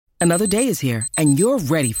Another day is here, and you're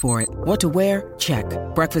ready for it. What to wear? Check.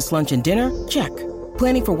 Breakfast, lunch, and dinner? Check.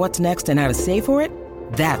 Planning for what's next and how to save for it?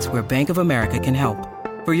 That's where Bank of America can help.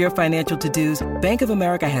 For your financial to-dos, Bank of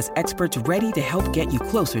America has experts ready to help get you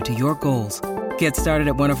closer to your goals. Get started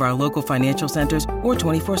at one of our local financial centers or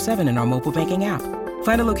 24/7 in our mobile banking app.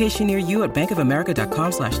 Find a location near you at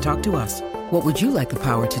bankofamerica.com/talktous. What would you like the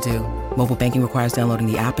power to do? Mobile banking requires downloading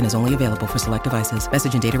the app and is only available for select devices.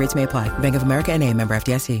 Message and data rates may apply. Bank of America N.A., member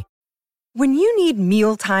FDIC. When you need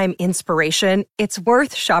mealtime inspiration, it's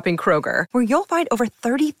worth shopping Kroger, where you'll find over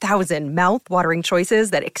 30,000 mouth-watering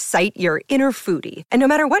choices that excite your inner foodie. And no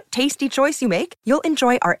matter what tasty choice you make, you'll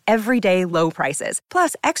enjoy our everyday low prices,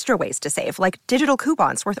 plus extra ways to save, like digital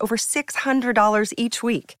coupons worth over $600 each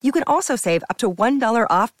week. You can also save up to $1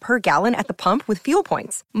 off per gallon at the pump with fuel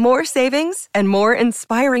points. More savings and more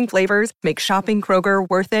inspiring flavors make shopping Kroger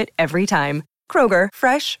worth it every time. Kroger,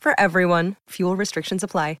 fresh for everyone. Fuel restrictions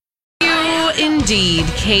apply. Indeed,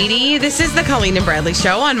 Katie. This is the Colleen and Bradley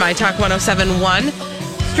Show on My Talk 1071.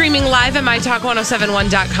 Streaming live at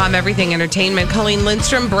MyTalk1071.com. Everything Entertainment. Colleen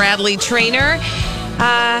Lindstrom, Bradley Trainer.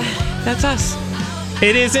 That's us.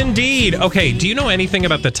 It is indeed. Okay, do you know anything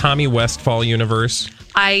about the Tommy Westphall universe?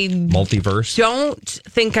 Multiverse? Don't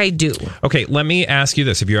think I do. Okay, let me ask you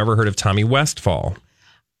this. Have you ever heard of Tommy Westphall?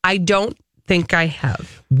 I don't think I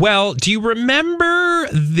have. Well, do you remember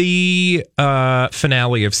the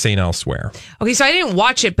finale of St. Elsewhere? Okay, so I didn't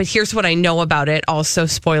watch it, but here's what I know about it. Also,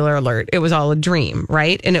 spoiler alert, it was all a dream,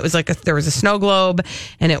 right? And it was like there was a snow globe,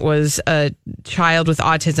 and it was a child with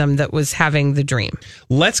autism that was having the dream.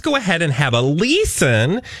 Let's go ahead and have a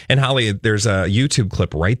listen. And Holly, there's a YouTube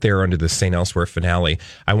clip right there under the St. Elsewhere finale.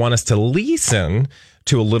 I want us to listen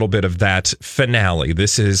to a little bit of that finale.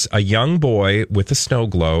 This is a young boy with a snow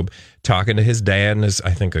globe talking to his dad and his, I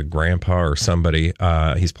think, a grandpa or somebody.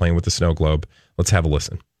 He's playing with the snow globe. Let's have a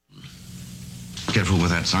listen. Careful with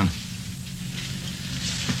that, son.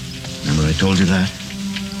 Remember I told you that?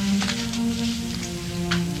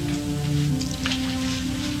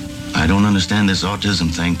 I don't understand this autism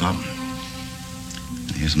thing, Pop.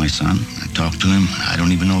 Here's my son. I talk to him. I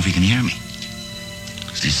don't even know if he can hear me.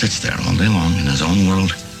 He sits there all day long in his own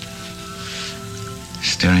world,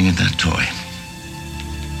 staring at that toy.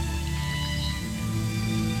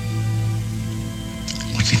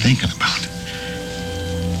 What's he thinking about?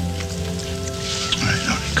 All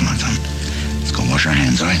right, come on, son. Let's go wash our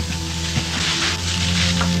hands, all right?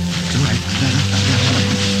 All right,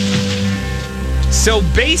 So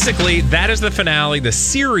basically, that is the finale, the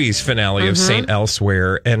series finale of St.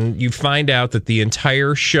 Elsewhere. And you find out that the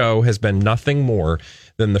entire show has been nothing more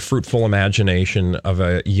than the fruitful imagination of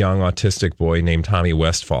a young autistic boy named Tommy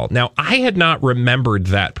Westphall. Now, I had not remembered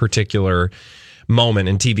that particular moment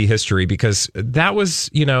in TV history because that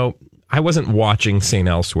was, I wasn't watching St.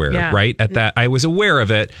 Elsewhere, right? At that, I was aware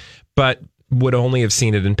of it, but would only have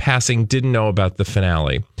seen it in passing, didn't know about the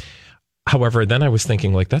finale. However, then I was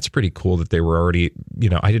thinking, that's pretty cool that they were already,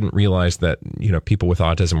 I didn't realize that, people with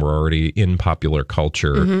autism were already in popular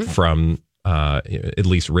culture from at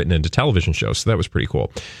least written into television shows. So that was pretty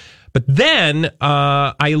cool. But then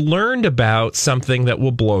I learned about something that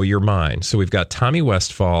will blow your mind. So we've got Tommy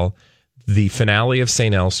Westphall, the finale of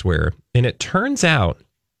St. Elsewhere. And it turns out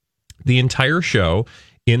the entire show,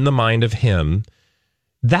 In the Mind of Him,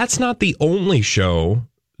 that's not the only show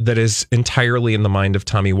that is entirely in the mind of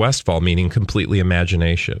Tommy Westphall, meaning completely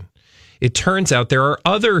imagination. It turns out there are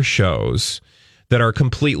other shows that are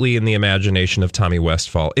completely in the imagination of Tommy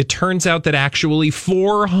Westphall. It turns out that actually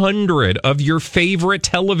 400 of your favorite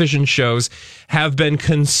television shows have been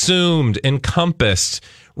consumed, encompassed,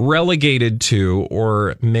 relegated to,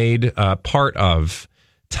 or made part of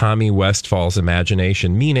Tommy Westphall's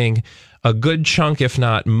imagination, meaning a good chunk, if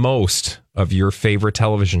not most, of your favorite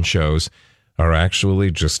television shows are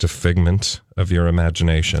actually just a figment of your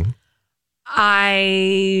imagination.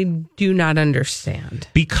 I do not understand.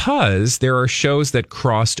 Because there are shows that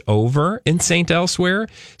crossed over in St. Elsewhere.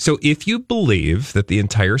 So if you believe that the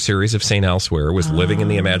entire series of St. Elsewhere was living in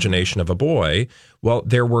the imagination of a boy, well,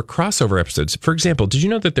 there were crossover episodes. For example, did you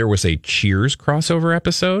know that there was a Cheers crossover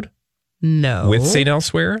episode? No. With St.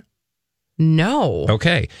 Elsewhere? No.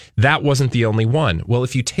 Okay. That wasn't the only one. Well,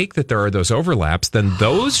 if you take that there are those overlaps, then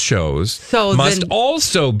those shows must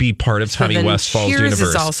also be part of Tommy Westphall's Cheers universe.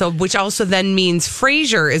 Is also, which also then means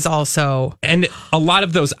Frasier is also. And a lot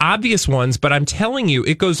of those obvious ones, but I'm telling you,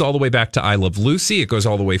 it goes all the way back to I Love Lucy. It goes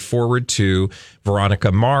all the way forward to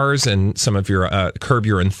Veronica Mars and some of your Curb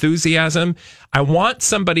Your Enthusiasm. I want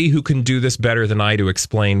somebody who can do this better than I to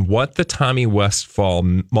explain what the Tommy Westphall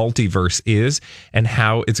multiverse is and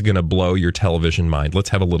how it's going to blow your television mind. Let's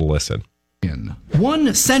have a little listen.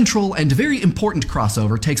 One central and very important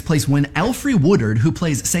crossover takes place when Alfre Woodard, who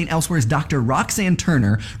plays St. Elsewhere's Dr. Roxanne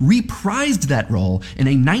Turner, reprised that role in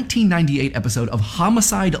a 1998 episode of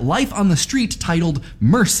Homicide: Life on the Street titled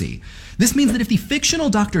Mercy. This means that if the fictional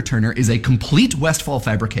Dr. Turner is a complete Westfall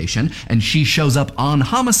fabrication and she shows up on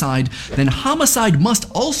Homicide, then Homicide must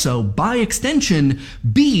also, by extension,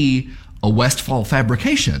 be a Westfall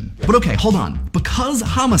fabrication. But okay, hold on. Because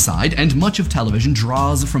Homicide and much of television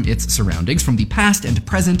draws from its surroundings, from the past and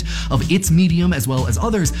present of its medium as well as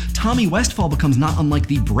others, Tommy Westfall becomes not unlike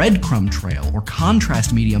the breadcrumb trail or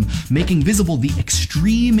contrast medium, making visible the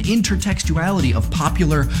extreme intertextuality of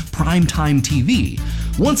popular primetime TV.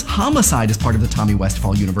 Once Homicide is part of the Tommy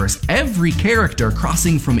Westfall universe, every character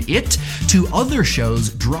crossing from it to other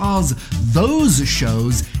shows draws those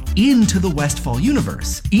shows into the Westfall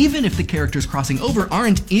universe, even if the characters crossing over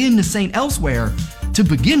aren't in St. Elsewhere to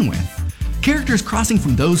begin with. Characters crossing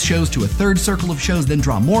from those shows to a third circle of shows then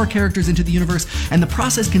draw more characters into the universe, and the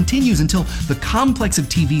process continues until the complex of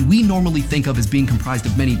TV we normally think of as being comprised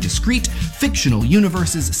of many discrete, fictional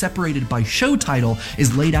universes separated by show title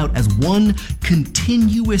is laid out as one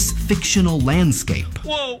continuous fictional landscape.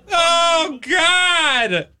 Whoa. Oh,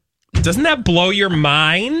 God! Doesn't that blow your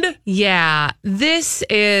mind? Yeah, this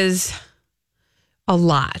is a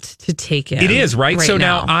lot to take in. It is, right? So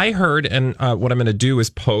now I heard, and what I'm going to do is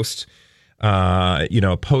post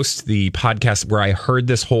the podcast where I heard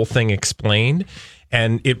this whole thing explained.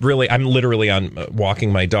 And it really, I'm literally on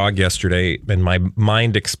walking my dog yesterday and my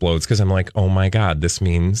mind explodes because I'm like, oh my God, this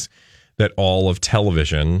means that all of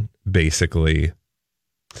television basically...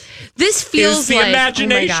 This feels is the like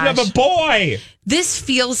imagination of a boy. This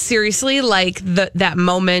feels seriously like that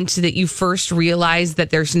moment that you first realize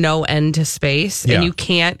that there's no end to space, and you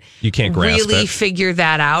can't grasp really it. Figure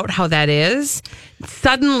that out, how that is.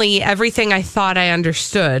 Suddenly, everything I thought I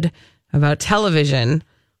understood about television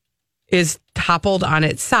is toppled on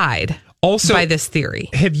its side. Also, by this theory.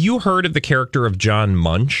 Have you heard of the character of John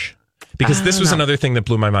Munch? Because this was another thing that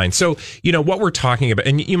blew my mind. So, what we're talking about,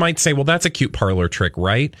 and you might say, well, that's a cute parlor trick,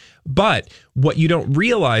 right? But what you don't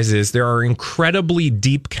realize is there are incredibly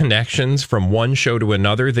deep connections from one show to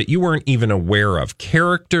another that you weren't even aware of.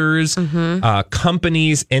 Characters,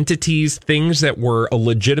 companies, entities, things that were a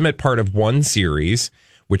legitimate part of one series,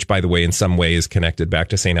 which, by the way, in some way is connected back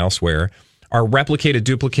to St. Elsewhere, are replicated,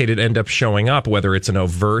 duplicated, end up showing up, whether it's an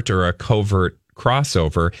overt or a covert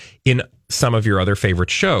crossover in some of your other favorite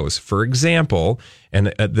shows. For example,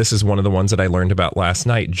 and this is one of the ones that I learned about last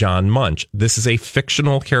night, John Munch. This is a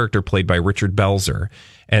fictional character played by Richard Belzer.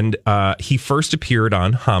 And he first appeared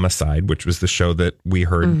on Homicide, which was the show that we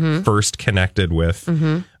heard first connected with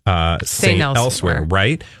St. Elsewhere,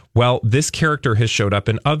 right? Well, this character has showed up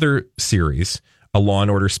in other series, a Law &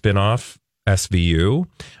 Order spinoff, SVU,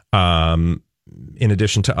 in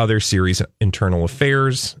addition to other series, Internal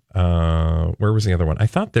Affairs. Where was the other one? I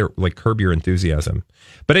thought they're like Curb Your Enthusiasm.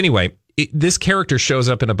 But anyway, this character shows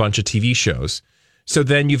up in a bunch of TV shows. So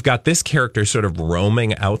then you've got this character sort of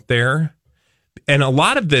roaming out there. And a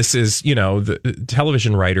lot of this is, the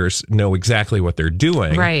television writers know exactly what they're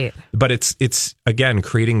doing. Right. But it's again,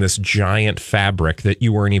 creating this giant fabric that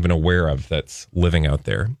you weren't even aware of that's living out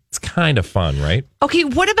there. It's kind of fun, right? Okay,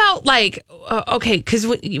 what about because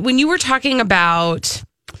when you were talking about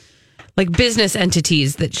like business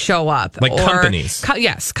entities that show up. Like companies.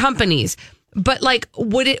 Yes, companies. But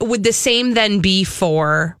would the same then be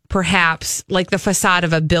for perhaps like the facade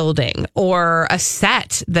of a building or a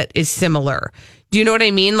set that is similar? Do you know what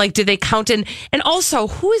I mean? Like, do they count in? And also,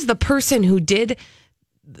 who is the person who did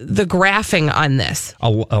the graphing on this? A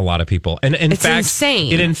lot of people. And it's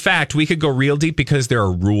insane. In fact, we could go real deep because there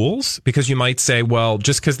are rules. Because you might say, well,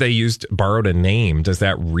 just because they borrowed a name, does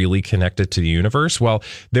that really connect it to the universe? Well,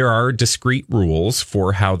 there are discrete rules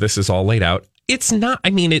for how this is all laid out. It's not,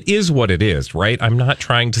 it is what it is, right? I'm not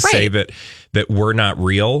trying to say that we're not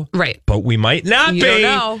real. Right. But we might not be.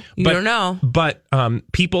 You don't know. But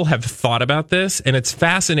people have thought about this, and it's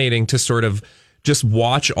fascinating to sort of just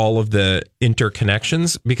watch all of the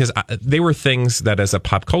interconnections because they were things that as a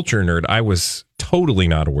pop culture nerd, I was totally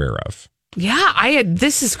not aware of. Yeah,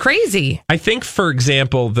 this is crazy. I think, for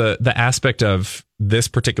example, the aspect of this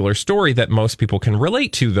particular story that most people can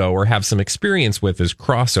relate to, though, or have some experience with is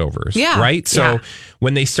crossovers. Yeah. Right? So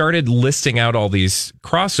when they started listing out all these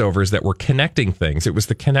crossovers that were connecting things, it was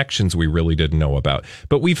the connections we really didn't know about.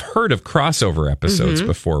 But we've heard of crossover episodes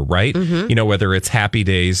before, right? Whether it's Happy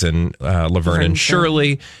Days and Laverne and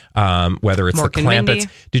Shirley, whether it's Mork the Clampetts.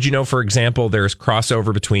 Did you know, for example, there's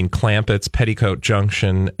crossover between Clampetts, Petticoat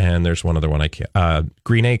Junction, and there's one other one I can't,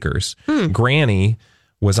 Green Acres. Granny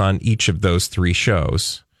was on each of those three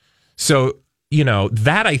shows. So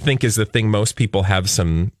that I think is the thing most people have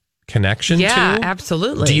some connection to. Yeah,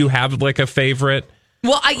 absolutely. Do you have like a favorite?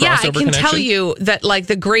 Well, I can connection? tell you that like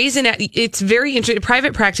the Grey's Anatomy, it's very interesting.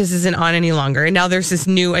 Private Practice isn't on any longer. And now there's this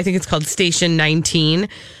new, I think it's called Station 19.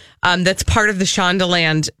 That's part of the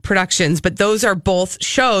Shondaland Productions, but those are both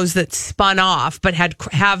shows that spun off, but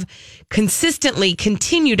have consistently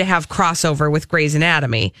continue to have crossover with Grey's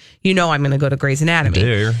Anatomy. I'm going to go to Grey's Anatomy.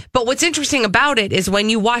 Dear. But what's interesting about it is when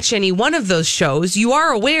you watch any one of those shows, you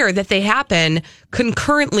are aware that they happen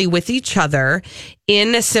concurrently with each other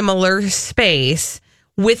in a similar space.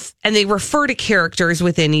 And they refer to characters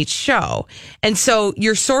within each show. And so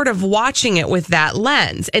you're sort of watching it with that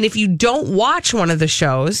lens. And if you don't watch one of the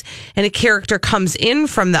shows and a character comes in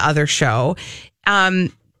from the other show,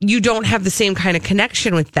 you don't have the same kind of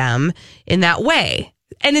connection with them in that way.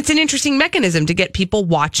 And it's an interesting mechanism to get people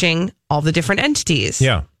watching all the different entities.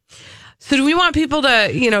 Yeah. So do we want people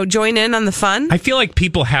to, join in on the fun? I feel like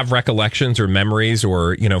people have recollections or memories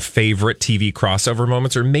or, favorite TV crossover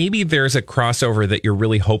moments, or maybe there's a crossover that you're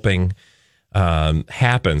really hoping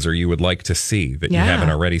happens or you would like to see that you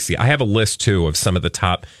haven't already seen. I have a list, too, of some of the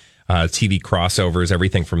top TV crossovers,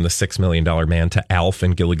 everything from The $6 Million Man to Alf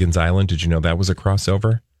and Gilligan's Island. Did you know that was a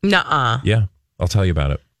crossover? Nuh-uh. Yeah, I'll tell you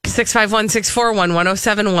about it.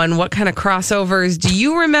 651-641-1071. What kind of crossovers do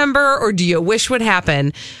you remember or do you wish would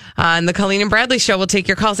happen? On the Colleen and Bradley Show, we'll take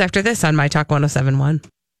your calls after this on My Talk 1071.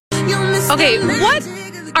 Okay, what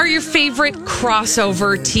are your favorite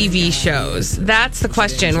crossover TV shows? That's the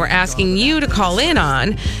question we're asking you to call in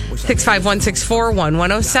on.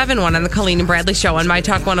 651-641-1071 on the Colleen and Bradley Show on My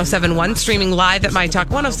Talk 1071, streaming live at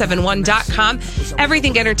MyTalk1071.com.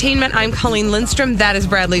 Everything Entertainment. I'm Colleen Lindstrom. That is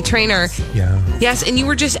Bradley Trainer. Yeah. Yes, and you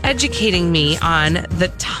were just educating me on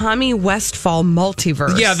the Tommy Westphall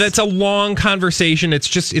multiverse. Yeah, that's a long conversation.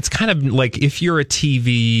 It's kind of like if you're a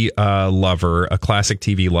TV lover, a classic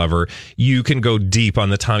TV lover, you can go deep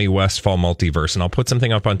on the Tommy Westphall multiverse. And I'll put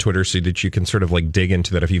something up on Twitter so that you can sort of like dig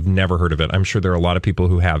into that if you've never heard of it. I'm sure there are a lot of people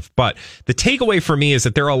who have. But the takeaway for me is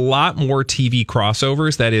that there are a lot more TV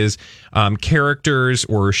crossovers, that is, characters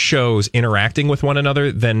or shows interacting with one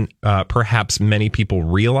another than perhaps many people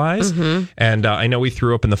realize. Mm-hmm. And I know we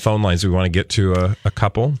threw up in the phone lines. We want to get to a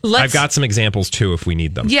couple. I've got some examples, too, if we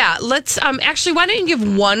need them. Yeah, let's actually, why don't you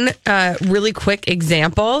give one really quick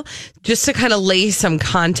example just to kind of lay some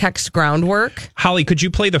context groundwork? Holly, could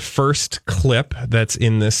you play the first clip that's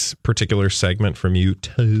in this particular segment from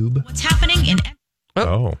YouTube? What's happening in...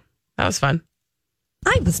 Oh. That was fun.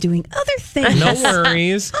 I was doing other things. No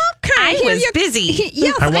worries. Okay. I was busy.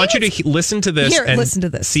 Yeah, I want you to listen to this and listen to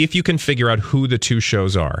this. See if you can figure out who the two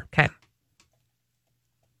shows are. Okay.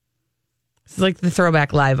 It's like the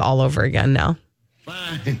Throwback Live all over again now.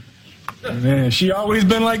 Fine. Man, she always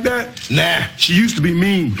been like that? Nah, she used to be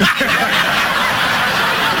mean.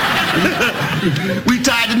 We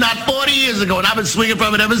tied the knot 40 years ago, and I've been swinging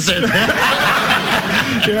from it ever since.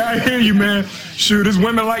 Yeah, I hear you, man. Shoot, it's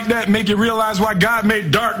women like that make you realize why God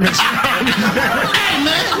made darkness. Hey,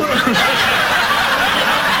 man!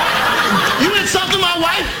 You insulting my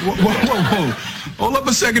wife? Whoa. Hold up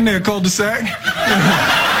a second there, cul-de-sac.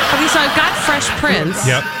 Okay, so I've got Fresh Prince.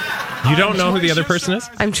 Yep. You don't know who the other person is?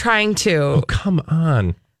 I'm trying to. Oh, come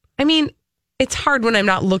on. I mean, it's hard when I'm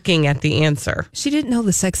not looking at the answer. She didn't know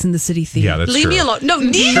the Sex and the City theme. Yeah, that's Leave true. me alone. No,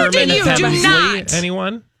 neither Sherman did you. Do Hemsley? not.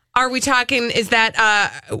 Anyone? Are we talking, is that,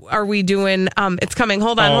 are we doing, it's coming,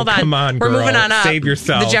 hold on. Come on, We're girl. moving on up. Save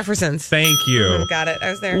yourself. The Jeffersons. Thank you. Got it, I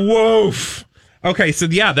was there. Woof. Okay, so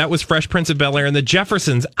yeah, that was Fresh Prince of Bel-Air and the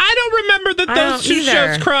Jeffersons. I don't remember that those two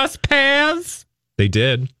shows crossed paths. They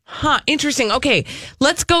did. Huh, interesting. Okay,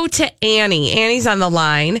 let's go to Annie. Annie's on the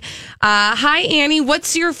line. Hi, Annie.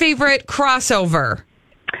 What's your favorite crossover?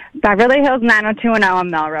 Beverly Hills 90210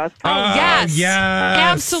 and Melrose. Yes.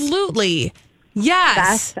 Absolutely. Yes.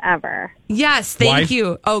 Best ever. Yes, thank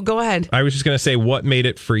you. Oh, go ahead. I was just going to say, what made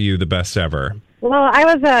it for you the best ever? Well,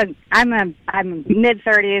 I'm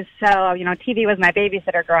mid-30s, so, TV was my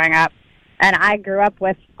babysitter growing up, and I grew up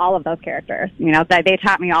with all of those characters. They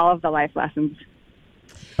taught me all of the life lessons.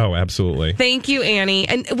 Oh, absolutely. Thank you, Annie.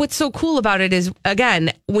 And what's so cool about it is,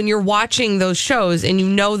 again, when you're watching those shows and you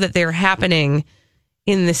know that they're happening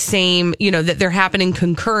in the same, that they're happening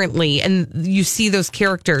concurrently, and you see those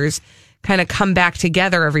characters kind of come back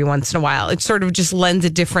together every once in a while. It sort of just lends a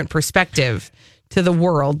different perspective to the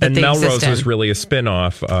world that and they Melrose exist in. was really a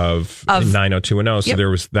spin-off of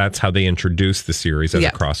 90210, so that's how they introduced the series as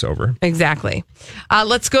a crossover. Exactly.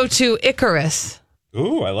 Let's go to Icarus.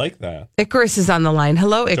 Ooh, I like that. Icarus is on the line.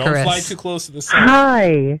 Hello, Icarus. Don't fly too close to the sun.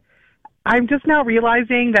 Hi. I'm just now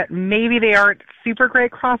realizing that maybe they aren't super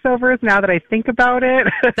great crossovers now that I think about it.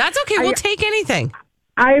 That's okay. We'll take anything.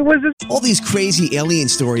 All these crazy alien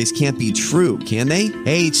stories can't be true, can they?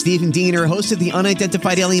 Hey, it's Stephen Diener, host of the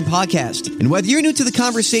Unidentified Alien Podcast. And whether you're new to the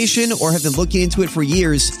conversation or have been looking into it for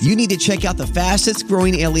years, you need to check out the fastest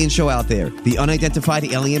growing alien show out there, the Unidentified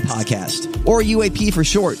Alien Podcast, or UAP for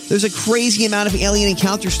short. There's a crazy amount of alien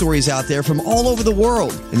encounter stories out there from all over the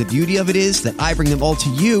world. And the beauty of it is that I bring them all to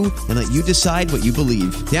you and let you decide what you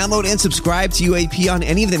believe. Download and subscribe to UAP on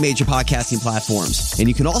any of the major podcasting platforms. And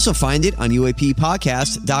you can also find it on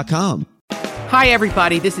UAPpodcast.com. Hi,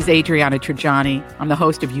 everybody. This is Adriana Trajani. I'm the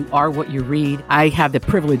host of You Are What You Read. I have the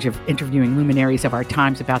privilege of interviewing luminaries of our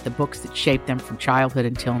times about the books that shaped them from childhood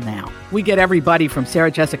until now. We get everybody from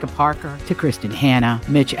Sarah Jessica Parker to Kristen Hanna,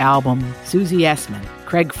 Mitch Albom, Susie Essman,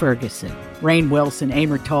 Craig Ferguson, Rainn Wilson,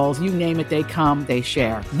 Amor Tolls, you name it, they come, they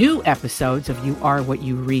share. New episodes of You Are What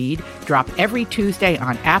You Read drop every Tuesday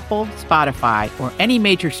on Apple, Spotify, or any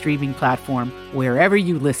major streaming platform wherever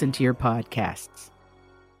you listen to your podcasts.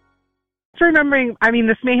 Remembering, I mean,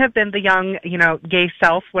 this may have been the young, gay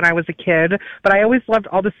self when I was a kid, but I always loved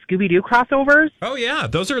all the Scooby-Doo crossovers. Oh, yeah.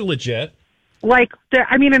 Those are legit. And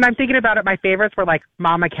I'm thinking about it, my favorites were like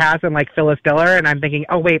Mama Kaz and like Phyllis Diller, and I'm thinking,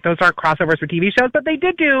 oh, wait, those aren't crossovers for TV shows, but they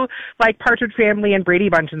did do like Partridge Family and Brady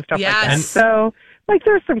Bunch and stuff like that. So,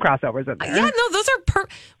 there's some crossovers in there. Yeah, no, those are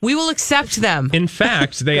we will accept them. In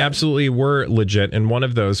fact, they absolutely were legit, and one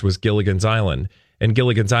of those was Gilligan's Island. And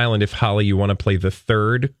Gilligan's Island, if Holly, you want to play the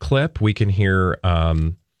third clip, we can hear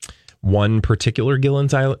one particular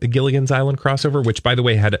Gilligan's Island crossover, which, by the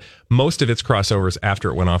way, had most of its crossovers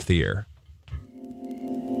after it went off the air.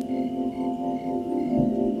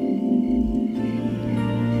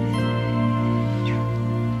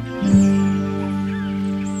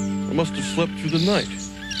 I must have slept through the night.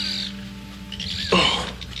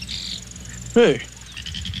 Oh. Hey,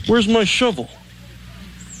 where's my shovel?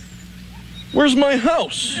 Where's my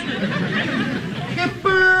house?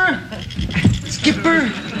 Skipper!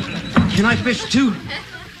 Can I fish too?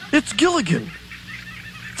 It's Gilligan.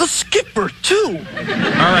 The skipper, too. All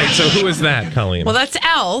right, so who is that, Colleen? Well, that's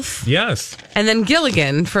Elf. Yes. And then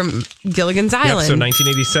Gilligan from Gilligan's Island. Yep, so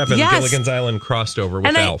 1987, yes. Gilligan's Island crossed over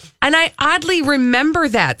with Elf. And I oddly remember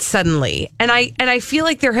that suddenly. And I feel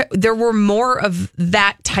like there were more of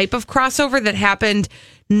that type of crossover that happened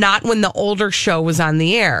not when the older show was on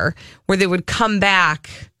the air, where they would come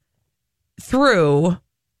back through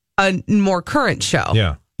a more current show.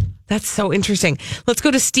 Yeah. That's so interesting. Let's go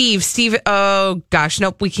to Steve. Steve, oh gosh,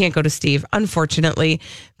 nope, we can't go to Steve, unfortunately,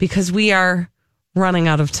 because we are running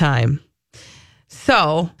out of time.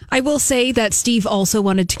 So I will say that Steve also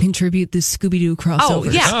wanted to contribute the Scooby-Doo crossovers. Oh,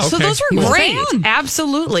 yeah. Oh, okay. So those were great.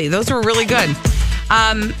 Absolutely. Those were really good.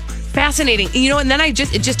 Fascinating. And then it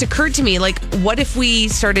just occurred to me, what if we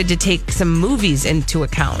started to take some movies into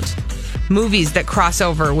account? Movies that cross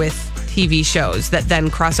over with TV shows that then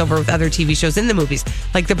cross over with other TV shows in the movies,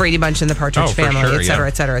 like the Brady Bunch and the Partridge Family, et cetera,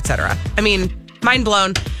 et cetera, et cetera. I mean, mind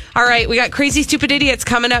blown. All right, we got Crazy Stupid Idiots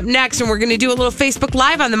coming up next, and we're going to do a little Facebook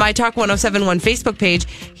Live on the My Talk 1071 Facebook page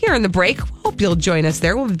here in the break. Hope you'll join us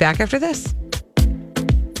there. We'll be back after this.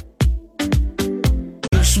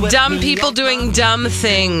 Dumb people doing dumb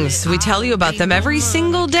things. We tell you about them every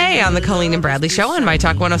single day on the Colleen and Bradley Show on My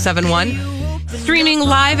Talk 1071. Streaming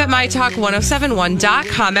live at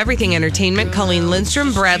MyTalk1071.com. Everything Entertainment. Colleen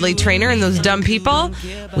Lindstrom, Bradley Trainer, and those dumb people.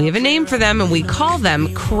 We have a name for them, and we call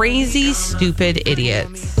them Crazy Stupid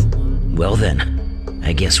Idiots. Well then,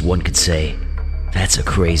 I guess one could say, that's a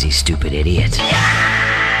crazy stupid idiot.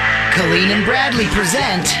 Colleen and Bradley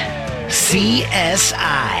present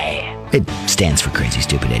CSI. It stands for Crazy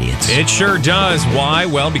Stupid Idiots. It sure does. Why?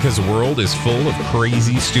 Well, because the world is full of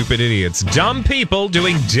crazy, stupid idiots. Dumb people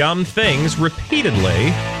doing dumb things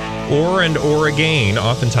repeatedly or again,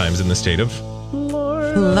 oftentimes in the state of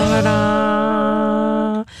Florida.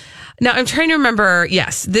 Now, I'm trying to remember,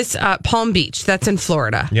 yes, this Palm Beach, that's in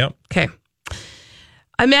Florida. Yep. Okay.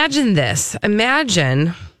 Imagine this.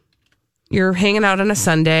 Imagine you're hanging out on a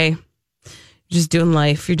Sunday, just doing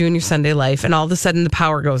life, you're doing your Sunday life, and all of a sudden the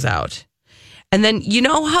power goes out. And then you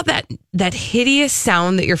know how that hideous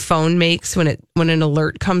sound that your phone makes when an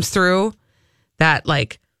alert comes through? That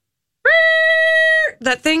that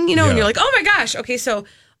thing, and you're like, oh my gosh. Okay, so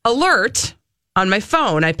alert on my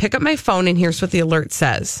phone. I pick up my phone and here's what the alert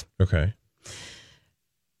says. Okay.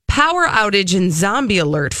 Power outage and zombie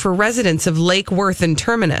alert for residents of Lake Worth and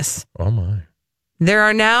Terminus. Oh my. There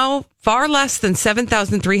are now far less than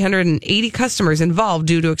 7,380 customers involved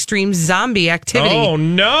due to extreme zombie activity. Oh,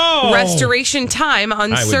 no. Restoration time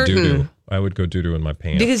uncertain. I would go doo-doo in my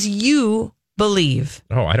pants. Because you believe?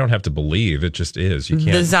 Oh, I don't have to believe. It just is. You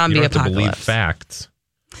can't. The zombie you don't have apocalypse. to believe facts.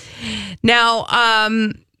 Now,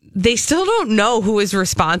 they still don't know who is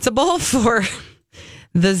responsible for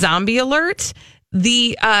the zombie alert.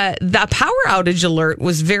 The power outage alert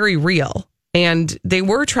was very real, and they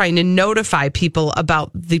were trying to notify people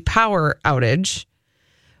about the power outage.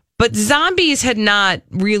 But zombies had not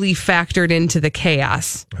really factored into the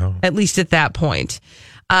chaos, at least at that point.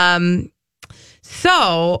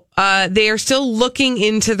 So they are still looking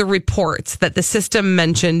into the reports that the system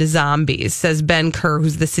mentioned zombies, says Ben Kerr,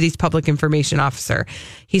 who's the city's public information officer.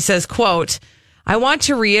 He says, quote, I want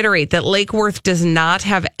to reiterate that Lake Worth does not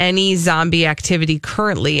have any zombie activity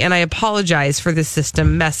currently, and I apologize for the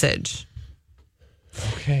system message.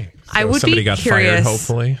 Okay. So I would somebody be got curious. fired,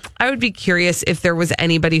 hopefully. I would be curious if there was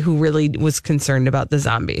anybody who really was concerned about the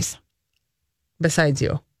zombies besides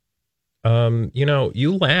you.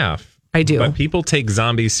 You laugh. I do. But people take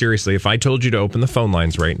zombies seriously. If I told you to open the phone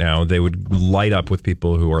lines right now, they would light up with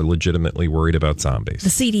people who are legitimately worried about zombies. The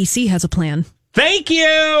CDC has a plan. Thank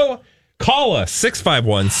you. Call us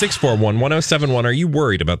 651-641-1071. Are you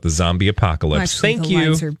worried about the zombie apocalypse? Actually, Thank the you.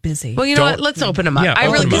 lines are busy. Well, you know what? Let's open them up. Yeah, I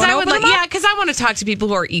really, open them because I up. would like, because I want to talk to people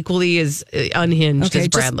who are equally as unhinged as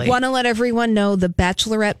Bradley. Just want to let everyone know the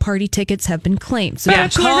Bachelorette party tickets have been claimed. So Yeah,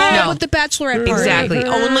 call with the Bachelorette party. Exactly.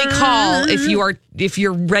 Only call if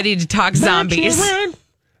you're ready to talk zombies.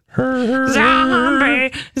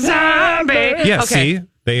 Zombie. Yeah, Okay. see?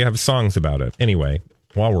 They have songs about it. Anyway,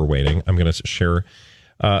 while we're waiting, I'm going to share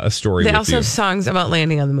a story They with also you. have songs about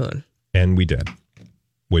landing on the moon. And we did,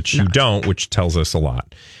 which you don't, which tells us a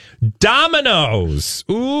lot. Domino's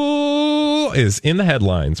is in the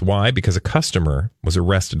headlines. Why? Because a customer was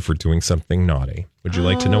arrested for doing something naughty. Would you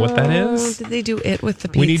like to know what that is? Did they do it with the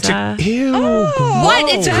pizza? We need to. Ew.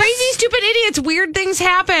 What? It's gross. crazy, stupid idiots. Weird things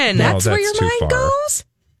happen. No, That's where your too mind far. goes?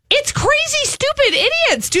 It's crazy, stupid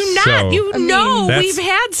idiots. Do not. So, that's we've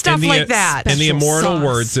had stuff in like that. In the immortal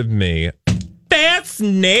words of me, that's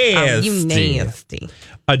nasty. Oh, you nasty.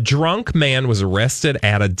 A drunk man was arrested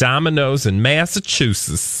at a Domino's in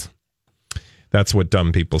Massachusetts. That's what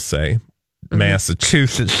dumb people say. Mm-hmm.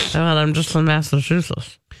 Massachusetts. Well, I'm just from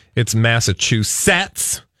Massachusetts. It's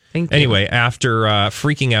Massachusetts. Anyway, after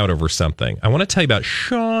freaking out over something, I want to tell you about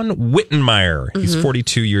Sean Wittenmeyer. He's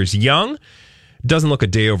 42 years young. Doesn't look a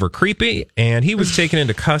day over creepy, and he was taken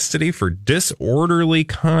into custody for disorderly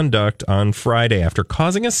conduct on Friday after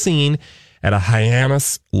causing a scene at a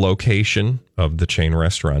Hyannis location of the chain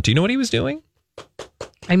restaurant. Do you know what he was doing?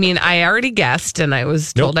 I mean, I already guessed, and I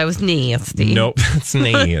was told I was nasty. Nope, that's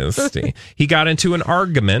nasty. He got into an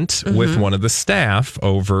argument with one of the staff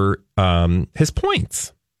over his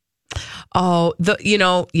points. Oh,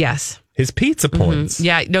 yes. His pizza points.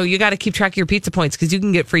 Yeah, no, you got to keep track of your pizza points because you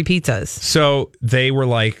can get free pizzas. So they were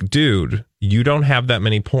like, dude, you don't have that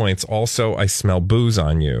many points. Also, I smell booze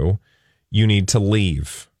on you. You need to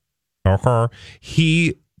leave.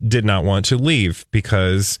 He did not want to leave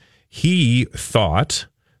because he thought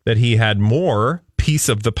that he had more piece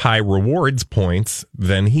of the pie rewards points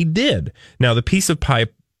than he did. Now, the pizza pie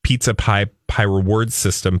reward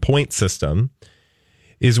system, point system,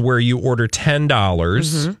 is where you order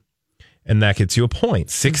 $10 and that gets you a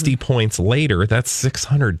point. 60 points later, that's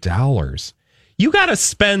 $600. You got to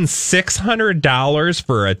spend $600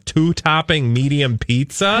 for a 2-topping medium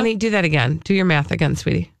pizza? Honey, do that again. Do your math again,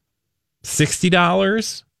 sweetie.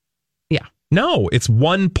 $60? Yeah. No, it's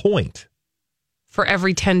 1 point. For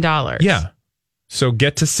every $10. Yeah. So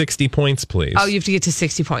get to 60 points, please. Oh, you have to get to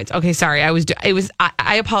 60 points. Okay, sorry.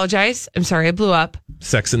 I apologize. I'm sorry. I blew up.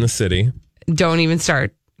 Sex in the City. Don't even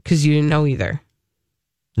start because you didn't know either.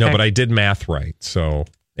 No, Okay. but I did math right. So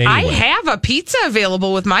anyway. I have a pizza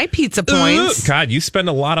available with my pizza points. God, you spend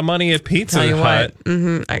a lot of money at Pizza Tell you Hut.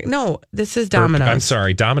 what. No, this is Domino's. I'm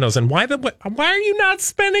sorry, Domino's. And why are you not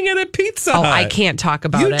spending it at Pizza Hut? I can't talk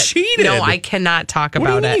about You it. cheated. No, I cannot talk What do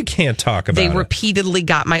about you mean it. you can't talk about They it? repeatally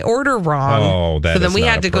got my order wrong. Oh, that So then is we not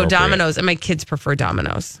had to go appropriate. Domino's, and my kids prefer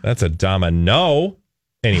Domino's. That's a domino.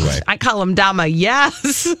 Anyway. I call them Dama,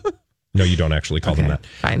 yes. No, you don't actually call them that.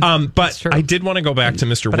 Fine. But I did want to go back to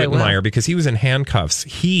Mr. But I will. Wittenmeyer because he was in handcuffs.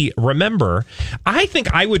 I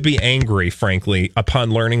think I would be angry, frankly,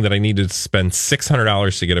 upon learning that I needed to spend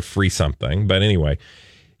 $600 to get a free something. But anyway,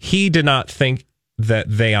 he did not think that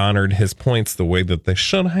they honored his points the way that they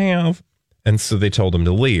should have. And so they told him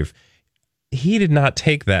to leave. He did not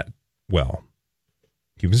take that well.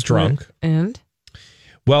 He was drunk. And?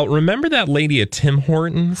 Well, remember that lady at Tim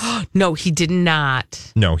Hortons? No, he did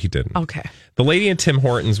not. No, he didn't. Okay. The lady at Tim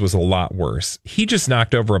Hortons was a lot worse. He just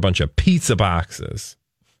knocked over a bunch of pizza boxes.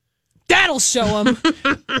 That'll show them.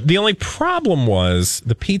 The only problem was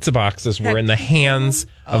the pizza boxes were in the hands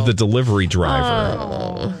of the delivery driver.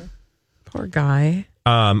 Oh, poor guy.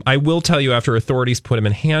 I will tell you, after authorities put him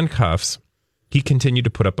in handcuffs, he continued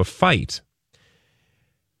to put up a fight.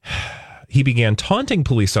 He began taunting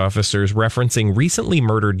police officers, referencing recently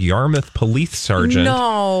murdered Yarmouth Police Sergeant.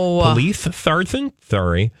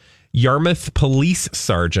 Yarmouth Police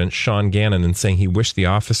Sergeant Sean Gannon, and saying he wished the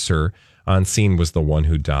officer on scene was the one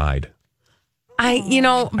who died.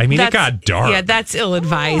 It got dark. Yeah, that's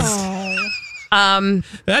ill-advised.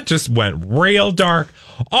 That just went real dark.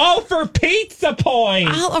 All for pizza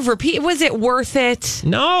points. Was it worth it?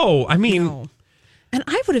 No, No. And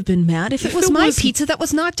I would have been mad if it was my pizza that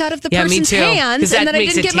was knocked out of the person's hands and then I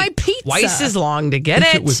didn't get my pizza. Twice as long to get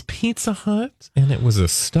If it was Pizza Hut and it was a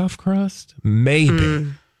stuffed crust,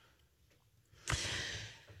 maybe.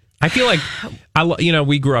 I feel like,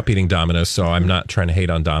 we grew up eating Domino's, so I'm not trying to hate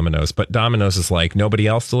on Domino's, but Domino's is like, nobody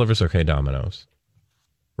else delivers? Okay, Domino's.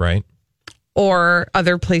 Right? Or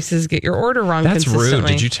other places get your order wrong. That's rude.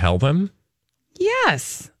 Did you tell them?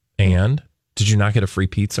 Yes. And? Did you not get a free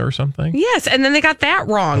pizza or something? Yes, and then they got that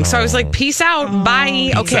wrong. So I was like, peace out,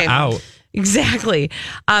 bye. Pizza out. Exactly.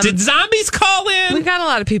 Did zombies call in? We've got a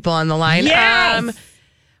lot of people on the line. Yes!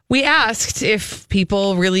 We asked if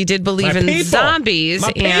people really did believe in zombies,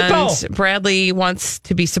 and Bradley wants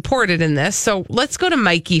to be supported in this. So let's go to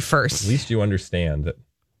Mikey first. At least you understand that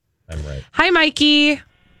I'm right. Hi, Mikey.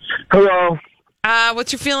 Hello.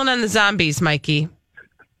 What's your feeling on the zombies, Mikey?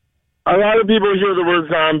 A lot of people hear the word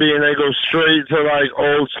zombie and they go straight to like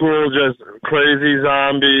old school, just crazy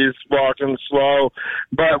zombies walking slow.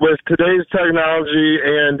 But with today's technology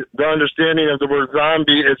and the understanding of the word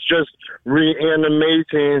zombie, it's just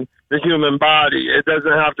reanimating the human body. It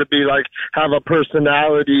doesn't have to be like have a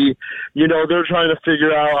personality. They're trying to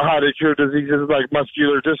figure out how to cure diseases like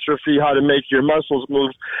muscular dystrophy, how to make your muscles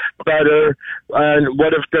move better. And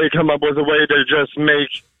what if they come up with a way to just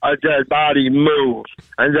make a dead body move?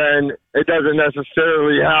 And then it doesn't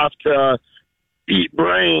necessarily have to eat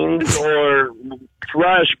brains or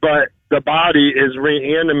flesh, but the body is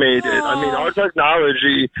reanimated. I mean, our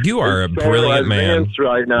technology you are is a brilliant man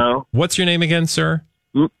right now. What's your name again, sir?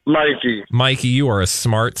 Mikey. Mikey, you are a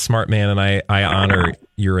smart man, and I honor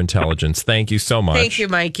your intelligence. Thank you so much. Thank you,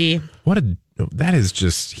 Mikey. That is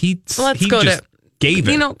just, gave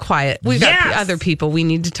it. Quiet. We've got other people we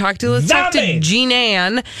need to talk to. Let's talk to Jean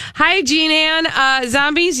Ann. Hi, Jean Ann.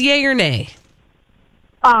 Zombies, yay or nay?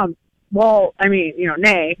 Well, I mean,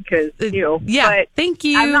 nay, because yeah, but thank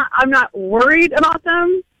you. I'm not worried about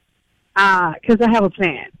them because I have a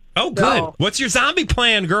plan. Oh, good. So, what's your zombie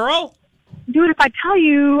plan, girl? Dude, if I tell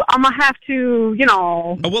you, I'm gonna have to,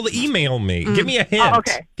 Oh, well, email me. Give me a hint. Oh,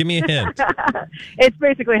 okay. Give me a hint. It's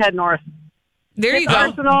basically head north. There you go.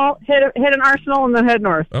 Arsenal, hit an arsenal and then head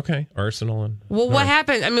north. Okay, arsenal and. Well, what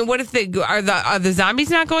happened? I mean, what if are the zombies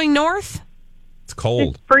not going north? It's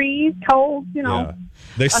cold. It's freeze, cold. Yeah.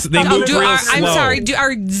 They move real slow. I'm sorry.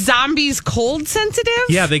 Are zombies cold sensitive?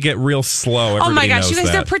 Yeah, they get real slow. Everybody oh my gosh, knows you guys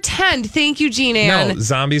that. don't pretend. Thank you, Jean Ann. No,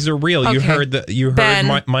 zombies are real. Okay. You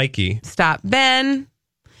heard Mikey. Stop, Ben.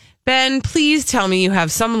 Ben, please tell me you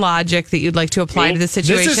have some logic that you'd like to apply to this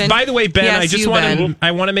situation. This is, by the way, Ben. Yes,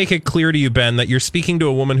 I want to make it clear to you, Ben, that you're speaking to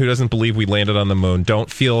a woman who doesn't believe we landed on the moon.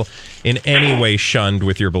 Don't feel in any way shunned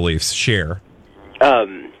with your beliefs. Share.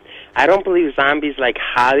 I don't believe zombies like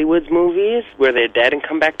Hollywood's movies where they're dead and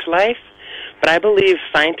come back to life, but I believe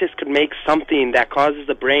scientists could make something that causes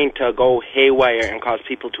the brain to go haywire and cause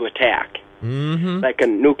people to attack. Mm-hmm. Like a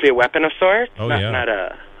nuclear weapon of sorts, not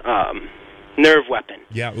a nerve weapon.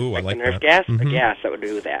 Yeah, ooh, like I like nerve that. gas, Mm-hmm. a gas that would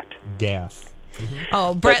do that. Gas. Mm-hmm.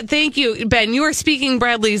 Oh, Brad, thank you. Ben, you are speaking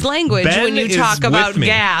Bradley's language Ben when you is talk about with me.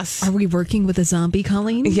 gas. Are we working with a zombie,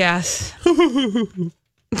 Colleen? Yes.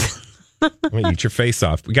 Wait, eat your face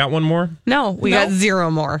off. We got one more? No, we got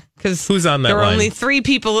zero more. Because who's on that there were line? only 3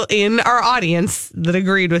 people in our audience that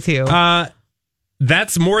agreed with you.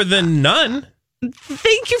 That's more than none.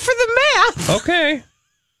 Thank you for the math. Okay.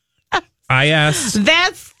 I asked.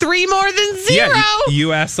 That's 3 more than 0. Yeah,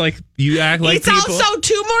 you asked you act like it's people. Also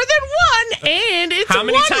 2 more than 1, and it's how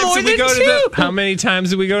many 1 times more did we than go 2. to the? How many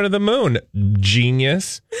times did we go to the moon?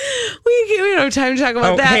 Genius. We don't have time to talk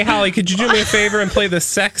about that. Hey, Holly, could you do me a favor and play the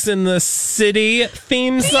Sex in the City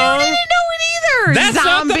theme song? You didn't know it either. That's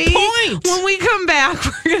zombie. not the point. When we come back,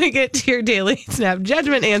 we're going to get to your daily Snap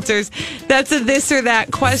Judgment answers. That's a this or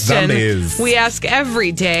that question Zombies. we ask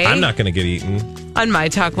every day. I'm not going to get eaten. On My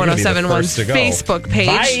Talk 1071's Facebook page.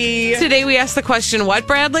 Bye. Today we asked the question, what,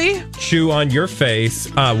 Bradley? Chew on your face.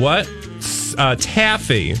 What?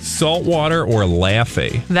 Taffy, saltwater or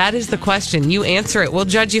Laffy? That is the question. You answer it. We'll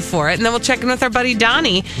judge you for it. And then we'll check in with our buddy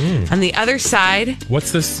Donnie on the other side.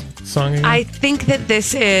 What's this song again? I think that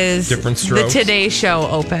this is Different Strokes? The Today Show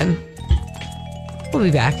open. We'll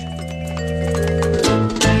be back.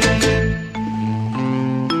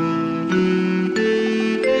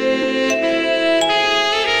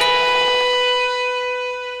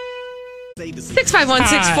 Six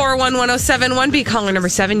 651-641-1071. Be caller number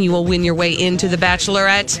 7. You will win your way into the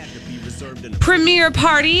Bachelorette premiere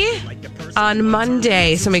party on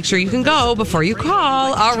Monday. So make sure you can go before you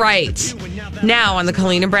call. All right. Now on the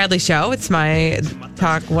Colleen and Bradley Show, it's My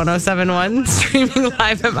Talk 1071, streaming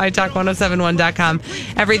live at MyTalk1071.com.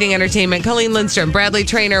 Everything Entertainment. Colleen Lindstrom, Bradley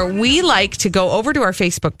Trainer. We like to go over to our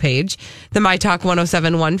Facebook page, the My Talk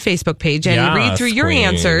 1071 Facebook page, and read through your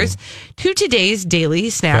answers to today's Daily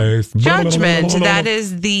Snap Judgment. That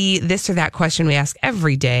is the this or that question we ask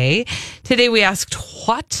every day. Today we asked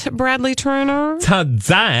what, Bradley Trainer?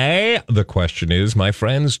 Today, the question is, my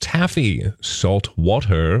friends, taffy, salt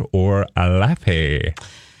water, or a laffy?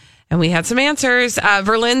 And we had some answers.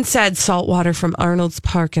 Verlin said saltwater from Arnold's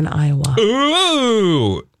Park in Iowa.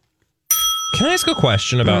 Ooh! Can I ask a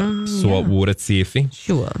question about saltwater taffy?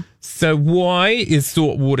 Sure. So why is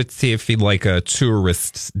saltwater taffy like a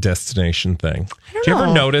tourist destination thing? Do you ever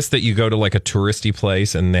notice that you go to like a touristy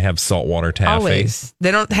place and they have saltwater taffy? Always.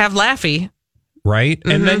 They don't have Laffy. Right?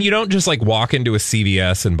 Mm-hmm. And then you don't just like walk into a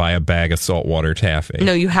CVS and buy a bag of saltwater taffy.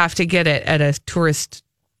 No, you have to get it at a tourist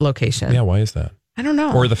location. Yeah, why is that? I don't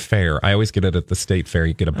know. Or the fair. I always get it at the state fair.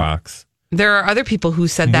 You get a box. There are other people who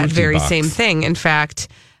said that very same thing. In fact,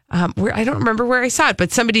 I don't remember where I saw it,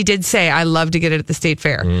 but somebody did say, I love to get it at the state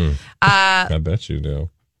fair. I bet you do.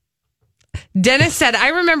 Dennis said, I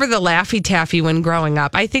remember the Laffy Taffy when growing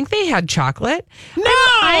up. I think they had chocolate. No!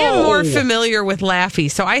 I am more familiar with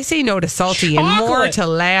Laffy, so I say no to salty and more to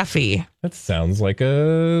Laffy. That sounds like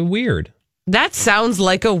a weird. That sounds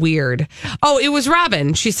like a weird. Oh, it was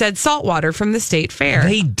Robin. She said saltwater from the state fair.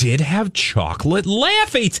 They did have chocolate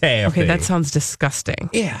Laffy Taffy. Okay, that sounds disgusting.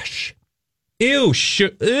 Ish. Ew,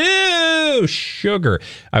 ew, sugar.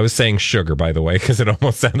 I was saying sugar, by the way, because it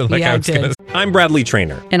almost sounded like I was going to. I'm Bradley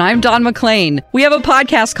Trainer. And I'm Don McClain. We have a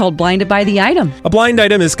podcast called Blinded by the Item. A blind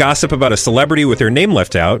item is gossip about a celebrity with their name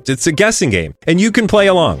left out. It's a guessing game, and you can play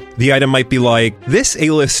along. The item might be like, this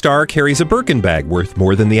A-list star carries a Birkin bag worth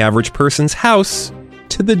more than the average person's house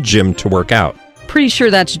to the gym to work out. Pretty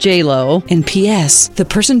sure that's J-Lo. And P.S. the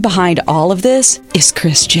person behind all of this is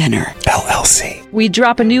Kris Jenner, LLC. We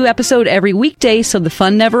drop a new episode every weekday so the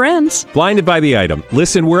fun never ends. Blinded by the Item.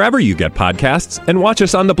 Listen wherever you get podcasts and watch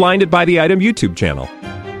us on the Blinded by the Item YouTube channel.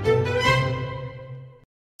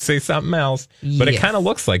 Say something else, but it kind of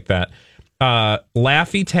looks like that.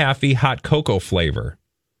 Laffy Taffy hot cocoa flavor.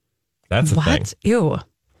 That's a thing. Ew.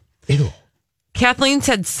 Kathleen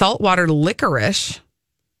said saltwater licorice.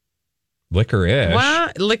 Licorice.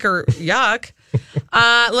 What? Liquor, yuck.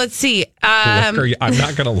 Let's see. I'm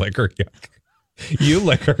not going to liquor yuck. You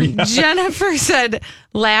liquor yuck. Jennifer said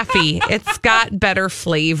Laffy. It's got better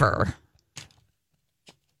flavor.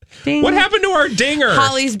 Ding. What happened to our dinger?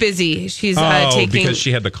 Holly's busy. She's taking... because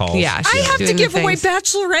she had the calls. Yeah, I have to give away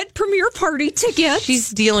Bachelorette premiere party tickets. She's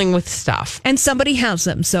dealing with stuff. And somebody has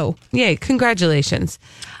them, so... Yay, congratulations.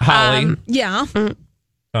 Holly. Yeah.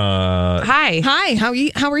 Hi.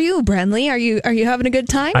 How are you, Bradley? Are you having a good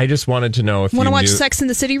time? I just wanted to know if want to watch Sex and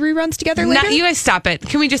the City reruns together later? You guys stop it.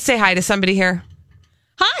 Can we just say hi to somebody here?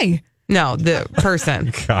 Hi. No, the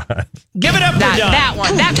person. God. Give it up for that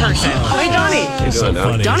one. That person. Oh, hey, Donnie. Hey, so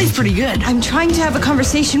funny. Donnie's pretty good. I'm trying to have a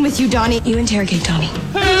conversation with you, Donnie. You interrogate Donnie.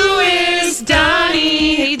 Who is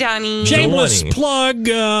Donnie? Hey, Donnie. Shameless plug.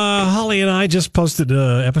 Holly and I just posted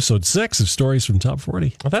episode 6 of Stories from Top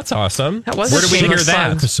 40. Well, that's awesome. That was Where do we hear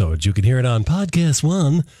that? Episodes. You can hear it on Podcast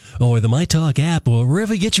One or the My Talk app or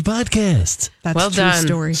wherever you get your podcasts. That's well a true done.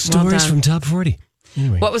 story. Stories from Top 40.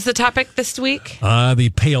 Anyway. What was the topic this week? The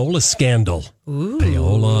payola scandal. Ooh.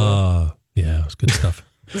 Payola. Yeah, it's good stuff.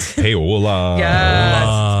 Payola.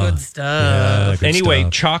 Yes, good stuff. Yeah, good anyway,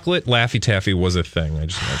 stuff. chocolate Laffy Taffy was a thing. I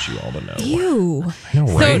just want you all to know. Ew. I know,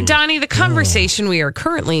 right? So, Donnie, the conversation we are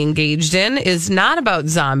currently engaged in is not about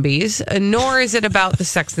zombies, nor is it about the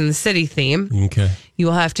Sex and the City theme. Okay. You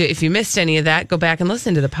will have to, if you missed any of that, go back and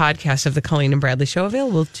listen to the podcast of the Colleen and Bradley Show,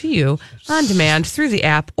 available to you on demand through the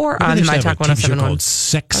app or Maybe on they the should My have Talk a TV show 1071 called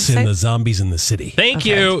Sex website. and the Zombies in the City. Thank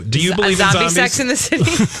you. Do you believe in zombie zombies? Sex in the City?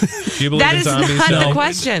 Do you believe That in is zombies? not No. the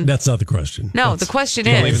question. That's not the question. No, the question Do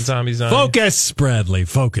you believe in is zombies? Focus, Bradley.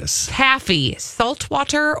 Focus. Taffy,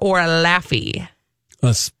 saltwater or Laffy?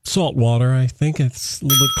 Salt water, I think. It's a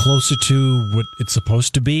little bit closer to what it's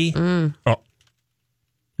supposed to be. Oh.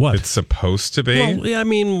 What? It's supposed to be? Well, yeah, I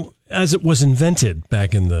mean, as it was invented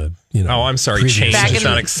back in the, Oh, I'm sorry. Change is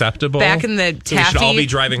not acceptable? Back in the so we should all be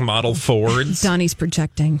driving model Fords? Donnie's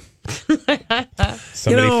projecting.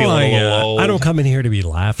 Somebody feeling a little old. I don't come in here to be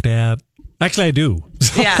laughed at. Actually, I do.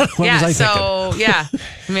 Yeah, what was I so, yeah.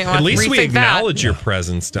 At least we acknowledge your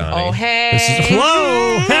presence, Donnie. Oh, hey.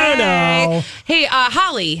 Hello. Hey, now. Hey,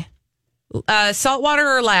 Holly,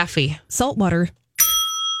 saltwater or Laffy? Saltwater.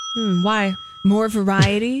 Why? More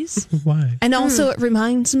varieties. Why? And also, it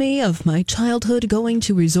reminds me of my childhood going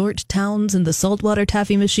to resort towns, and the saltwater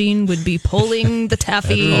taffy machine would be pulling the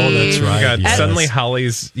taffy. Oh, that's right. Yes. Suddenly,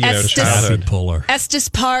 Holly's childhood puller. Estes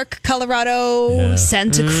Park, Colorado,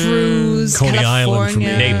 Santa Cruz, Coney California. Island from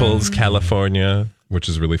Naples, California, which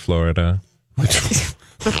is really Florida.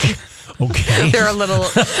 Okay. They're a little...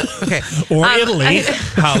 Okay. Or Italy.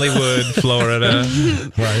 Hollywood, Florida.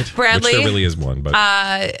 Right. Bradley. Which there really is one, but...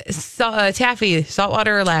 taffy,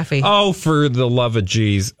 saltwater or Laffy? Oh, for the love of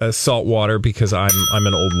geez, saltwater, because I'm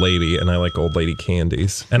an old lady and I like old lady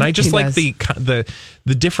candies. And I just like the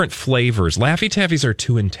different flavors. Laffy Taffies are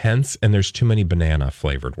too intense and there's too many banana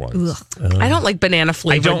flavored ones. I don't like banana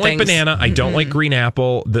flavored I don't like banana. I don't like green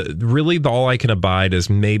apple. Really, all I can abide is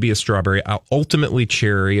maybe a strawberry, ultimately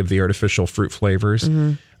cherry of the artificial fruit flavors.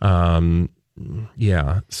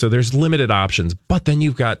 Yeah. So there's limited options. But then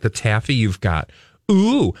you've got the taffy. You've got,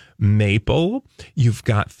 maple. You've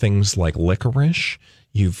got things like licorice.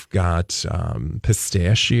 You've got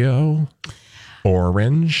pistachio,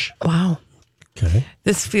 orange. Wow. Okay.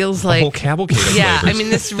 This feels like a whole cavalcade of flavors. I mean,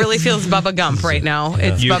 this really feels Bubba Gump right now.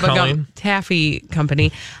 Yeah. It's Bubba Gump Taffy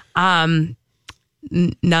Company. None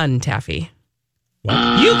taffy.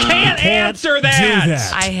 You can't answer that. Do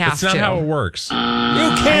that. I have to. That's not how it works. You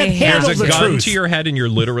can't handle There's a the gun truth. to your head, and you're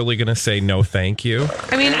literally going to say no, thank you.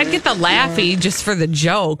 I mean, I'd get the Laffy just for the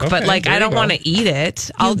joke, but like I don't want to eat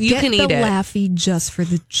it. You can eat it. The Laffy just for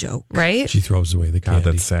the joke, right? She throws away the candy.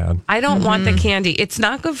 God, that's sad. I don't want the candy. It's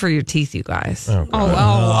not good for your teeth, you guys.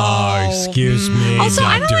 Oh, excuse me. Also,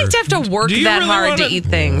 doctor. I don't like to have to work that hard to eat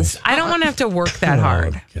things. I don't want to have to work that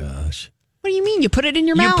hard. Gosh. What do you mean? You put it in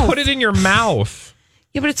your mouth. You put it in your mouth.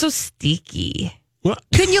 Yeah, but it's so sticky. What?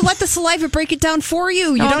 Couldn't you let the saliva break it down for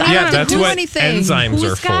you? You don't yeah, have to that's do what anything. enzymes Who's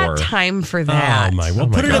are got for. time for that? Oh my! Well,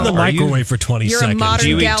 put it in the microwave for 20 You're seconds. a modern Do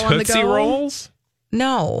you eat gal on the Tootsie go? Rolls?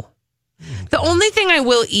 No. The only thing I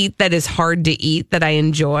will eat that is hard to eat that I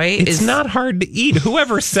enjoy is... It's not hard to eat.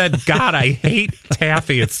 Whoever said, God, I hate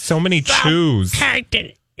taffy. It's so many chews.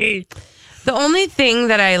 The only thing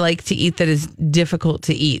that I like to eat that is difficult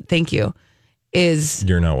to eat, thank you, is...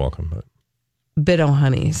 You're not welcome, but...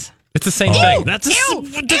 Bit-O-Honeys. It's the same thing. That's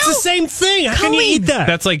the same thing. How can you eat that?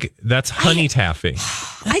 That's honey taffy.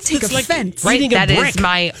 I take offense. Right, that is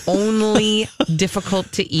my only difficult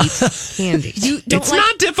to eat candy. It's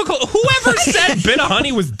not difficult. Whoever said bit of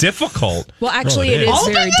honey was difficult? Well, actually, it is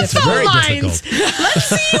very difficult. Very difficult. Let's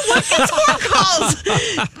see what the score calls.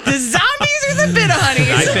 The zombies or the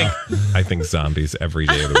Bit-O-Honeys? I think zombies every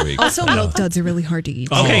day of the week. Also, Milk Duds are really hard to eat.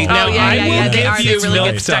 Okay, now I will give you really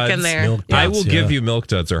Milk get stuck in Duds. there. I will give you Milk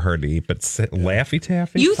Duds are hard to eat, but Laffy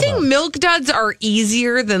Taffy? You think Milk Duds are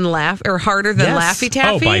easier than harder than Laffy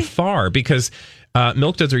Taffy? Oh, by far, because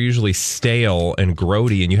Milk Duds are usually stale and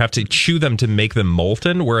grody, and you have to chew them to make them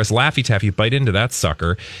molten, whereas Laffy Taffy, you bite into that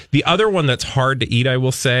sucker. The other one that's hard to eat, I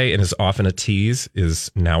will say, and is often a tease,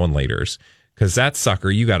 is Now and Later's. Because that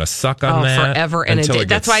sucker, you got to suck on that forever and until a day. it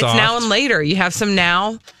That's gets why soft. it's Now and Later. You have some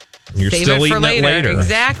now, You're save still it for eating it later.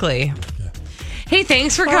 Exactly. Hey,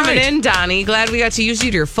 thanks for coming in, Donnie. Glad we got to use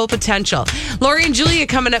you to your full potential. Lori and Julia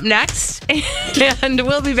coming up next, and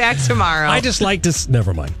we'll be back tomorrow. I just like to...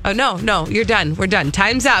 Never mind. Oh, no, you're done. We're done.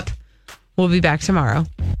 Time's up. We'll be back tomorrow.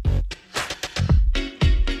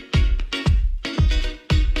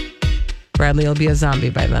 Bradley will be a zombie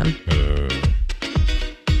by then.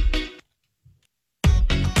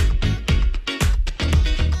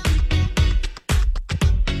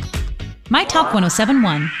 My Talk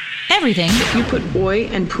 1071. Everything. If you put oi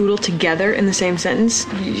and poodle together in the same sentence,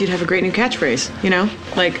 you'd have a great new catchphrase, you know?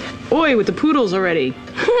 Like, oi with the poodles already.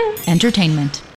 Entertainment.